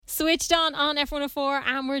Switched on F104,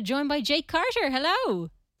 and we're joined by Jake Carter.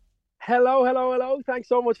 Hello. Hello. Thanks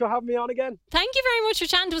so much for having me on again. Thank you very much for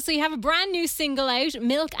chatting to us. So you have a brand new single out,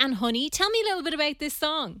 Milk and Honey. Tell me a little bit about this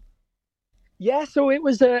song. Yeah, so it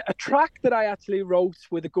was a track that I actually wrote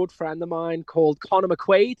with a good friend of mine called Conor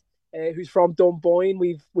McQuaid, who's from Dunboyne.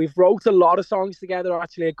 We've wrote a lot of songs together,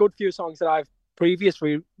 actually a good few songs that I've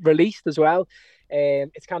previously released as well.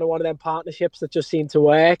 It's kind of one of them partnerships that just seem to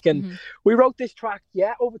work. And we wrote this track,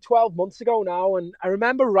 over 12 months ago now. And I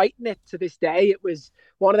remember writing it to this day. It was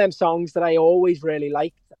one of them songs that I always really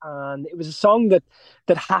liked. And it was a song that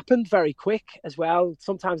happened very quick as well.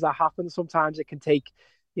 Sometimes that happens. Sometimes it can take,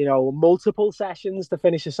 multiple sessions to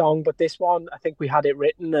finish a song. But this one, I think we had it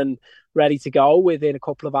written and ready to go within a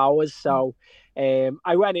couple of hours. So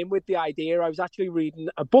I went in with the idea. I was actually reading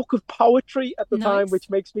a book of poetry at the time, which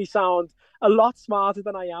makes me sound a lot smarter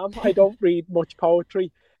than I am. I don't read much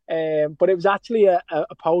poetry, but it was actually a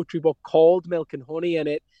poetry book called Milk and Honey, and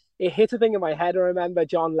it hit a thing in my head. I remember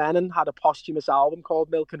John Lennon had a posthumous album called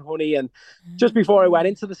Milk and Honey, and just before I went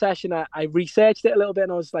into the session, I researched it a little bit,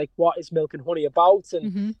 and I was like, what is Milk and Honey about?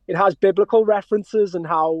 And it has biblical references and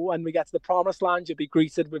how when we get to the promised land, you'll be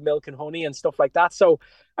greeted with milk and honey and stuff like that. So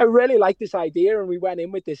I really like this idea, and we went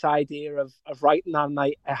in with this idea of writing that, and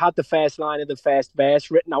I had the first line of the first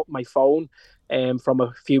verse written out on my phone from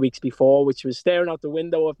a few weeks before, which was staring out the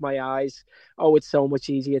window of my eyes. Oh, it's so much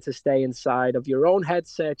easier to stay inside of your own head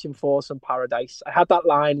searching for some paradise. I had that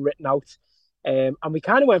line written out, and we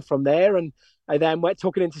kind of went from there. And I then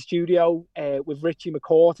took it into studio with Richie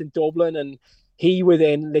McCourt in Dublin, and he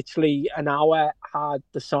within literally an hour had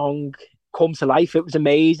the song come to life. It was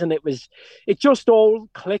amazing. It just all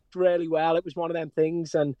clicked really well. It was one of them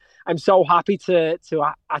things, and I'm so happy to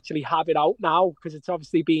actually have it out now, because it's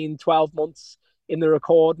obviously been 12 months in the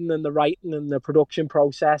recording and the writing and the production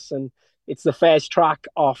process, and it's the first track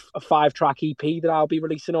off a 5-track EP that I'll be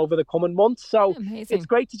releasing over the coming months. So It's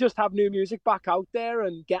great to just have new music back out there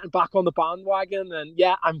and getting back on the bandwagon.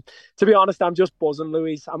 And to be honest, I'm just buzzing,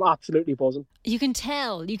 Louise. I'm absolutely buzzing. You can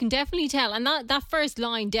definitely tell. And that first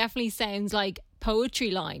line definitely sounds like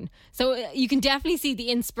poetry line. So you can definitely see the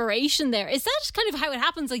inspiration there. Is that kind of how it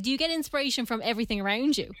happens? Like, do you get inspiration from everything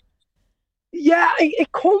around you? Yeah,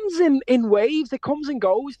 it comes in waves. It comes and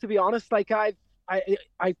goes, to be honest. Like I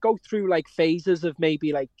go through like phases of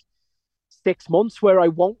maybe like 6 months where I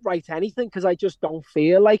won't write anything because I just don't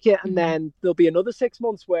feel like it, and then there'll be another 6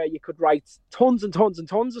 months where you could write tons and tons and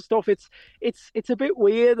tons of stuff. It's a bit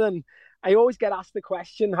weird, and I always get asked the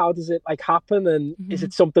question, how does it like happen, and is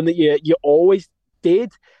it something that you always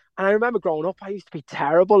did? And I remember growing up, I used to be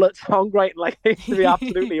terrible at songwriting. Like, I used to be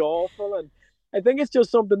absolutely awful, and I think it's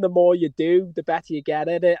just something, the more you do, the better you get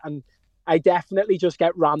at it. And I definitely just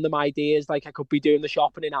get random ideas. Like, I could be doing the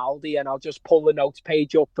shopping in Aldi and I'll just pull the notes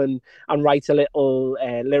page up and write a little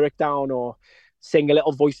lyric down, or sing a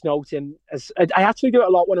little voice note. And I actually do it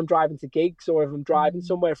a lot when I'm driving to gigs, or if I'm driving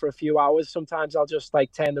somewhere for a few hours. Sometimes I'll just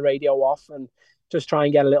like turn the radio off and just try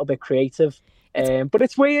and get a little bit creative. But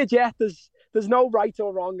it's weird, There's no right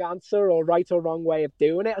or wrong answer or right or wrong way of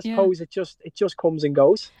doing it. I suppose it just comes and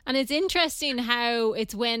goes. And it's interesting how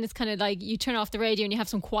it's when it's kind of like you turn off the radio and you have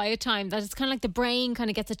some quiet time, that it's kind of like the brain kind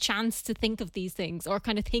of gets a chance to think of these things, or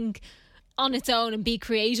kind of think on its own and be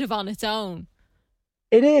creative on its own.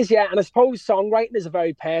 It is, yeah. And I suppose songwriting is a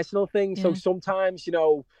very personal thing. So sometimes,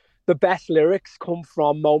 the best lyrics come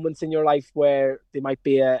from moments in your life where they might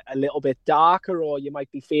be a little bit darker, or you might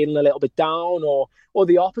be feeling a little bit down, or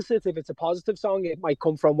the opposite. If it's a positive song, it might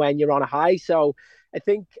come from when you're on a high. So I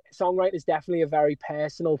think songwriting is definitely a very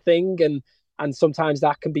personal thing, and sometimes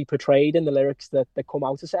that can be portrayed in the lyrics that come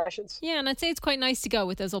out of sessions. Yeah, and I'd say it's quite nice to go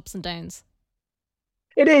with those ups and downs.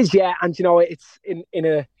 It is, yeah. And it's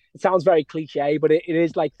it sounds very cliche, but it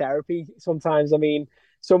is like therapy sometimes. I mean,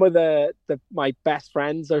 some of my best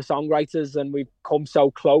friends are songwriters, and we've come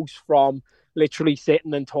so close from literally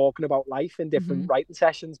sitting and talking about life in different writing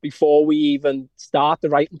sessions before we even start the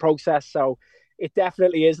writing process. So it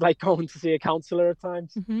definitely is like going to see a counsellor at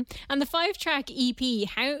times. And the 5-track EP,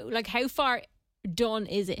 how far done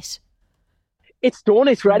is it? It's done.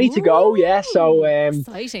 It's ready to go. Yeah. So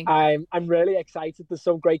exciting. I'm really excited. There's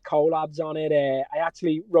some great collabs on it. I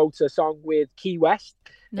actually wrote a song with Key West.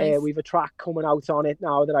 Nice. We've a track coming out on it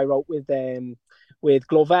now that I wrote with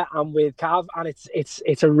Glover and with Cav, and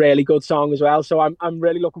it's a really good song as well. So I'm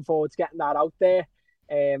really looking forward to getting that out there.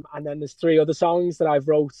 And then there's 3 other songs that I've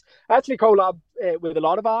wrote. I actually collab with a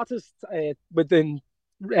lot of artists within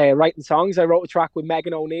writing songs. I wrote a track with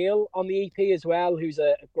Megan O'Neill on the EP as well, who's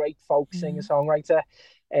a great folk singer-songwriter.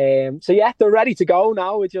 So yeah, they're ready to go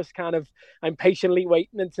now. I'm patiently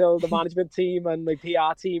waiting until the management team and my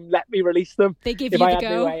PR team let me release them. They give if you I the had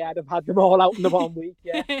go. my way, I'd have had them all out in the 1 week.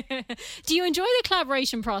 Yeah. Do you enjoy the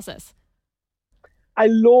collaboration process? I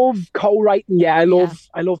love co-writing. Yeah, I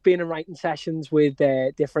love being in writing sessions with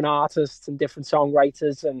different artists and different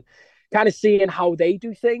songwriters, and kind of seeing how they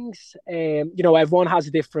do things. Everyone has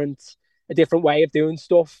a different way of doing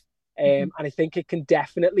stuff, and I think it can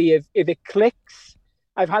definitely, if it clicks.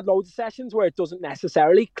 I've had loads of sessions where it doesn't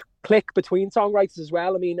necessarily click between songwriters as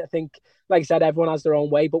well. I mean, I think, like I said, everyone has their own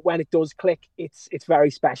way, but when it does click, it's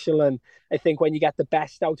very special. And I think when you get the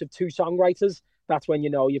best out of two songwriters, that's when you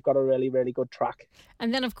know you've got a really, really good track.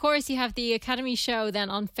 And then, of course, you have the Academy show then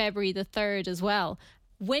on February the 3rd as well.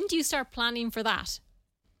 When do you start planning for that?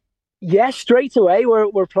 Yeah, straight away.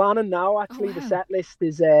 We're planning now. Actually, Oh, wow. The set list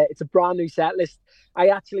is it's a brand new set list. I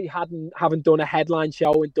actually haven't done a headline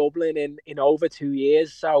show in Dublin in over 2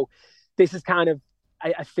 years. So this is kind of,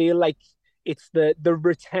 I feel like it's the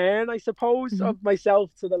return, I suppose, of myself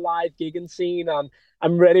to the live gigging scene, and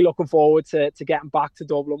I'm really looking forward to getting back to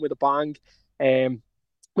Dublin with a bang.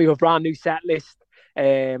 We have a brand new set list,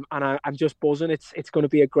 and I'm just buzzing. It's going to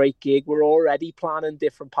be a great gig. We're already planning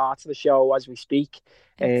different parts of the show as we speak,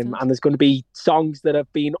 and there's going to be songs that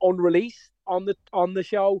have been unreleased on the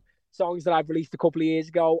show, songs that I've released a couple of years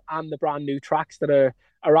ago, and the brand new tracks that are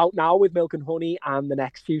out now with Milk and Honey, and the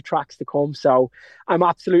next few tracks to come. So I'm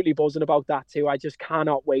absolutely buzzing about that too. I just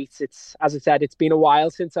cannot wait. It's, as I said, it's been a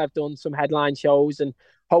while since I've done some headline shows, and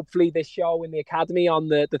hopefully this show in the Academy on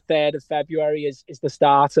the 3rd of February is the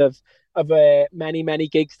start of many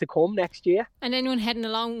gigs to come next year. And anyone heading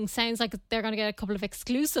along sounds like they're going to get a couple of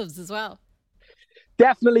exclusives as well.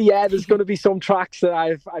 Definitely, yeah. There's going to be some tracks that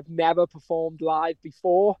I've never performed live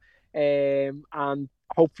before, and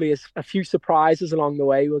hopefully a few surprises along the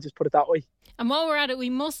way. We'll just put it that way. And while we're at it, we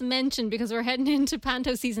must mention, because we're heading into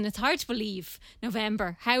Panto season, it's hard to believe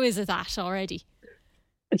November. How is it that already?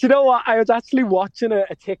 And you know what? I was actually watching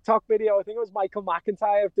a TikTok video. I think it was Michael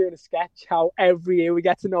McIntyre doing a sketch how every year we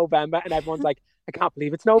get to November and everyone's like, I can't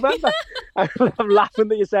believe it's November. I'm laughing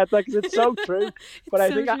that you said that because it's so true. But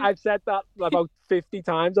I think I've said that about 50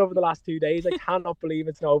 times over the last 2 days. I cannot believe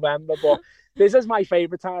it's November. But this is my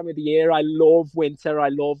favourite time of the year. I love winter. I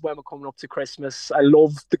love when we're coming up to Christmas. I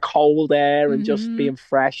love the cold air and just being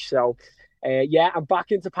fresh. So I'm back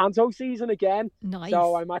into Panto season again. Nice.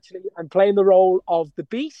 So I'm playing the role of the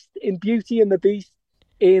Beast in Beauty and the Beast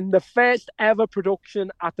in the first ever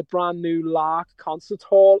production at the brand new Lark Concert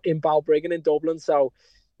Hall in Balbriggan in Dublin. So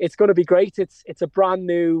it's going to be great. It's a brand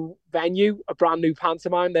new venue, a brand new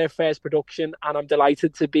pantomime, their first production, and I'm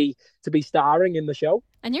delighted to be starring in the show.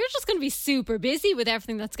 And you're just going to be super busy with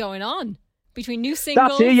everything that's going on between new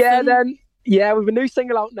singles. That's it, yeah. Then we have a new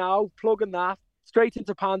single out now, plugging that straight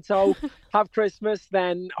into Panto, have Christmas,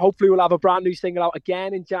 then hopefully we'll have a brand new single out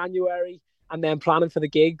again in January, and then planning for the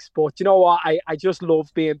gigs. But you know what? I just love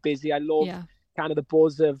being busy. I love kind of the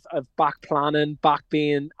buzz of back planning, back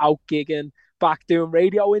being out gigging, back doing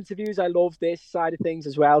radio interviews. I love this side of things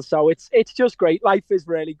as well. So it's just great. Life is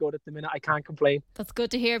really good at the minute. I can't complain. That's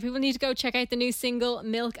good to hear. People need to go check out the new single,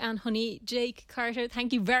 Milk and Honey. Jake Carter,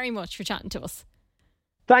 thank you very much for chatting to us.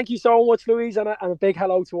 Thank you so much, Louise, and a big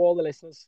hello to all the listeners.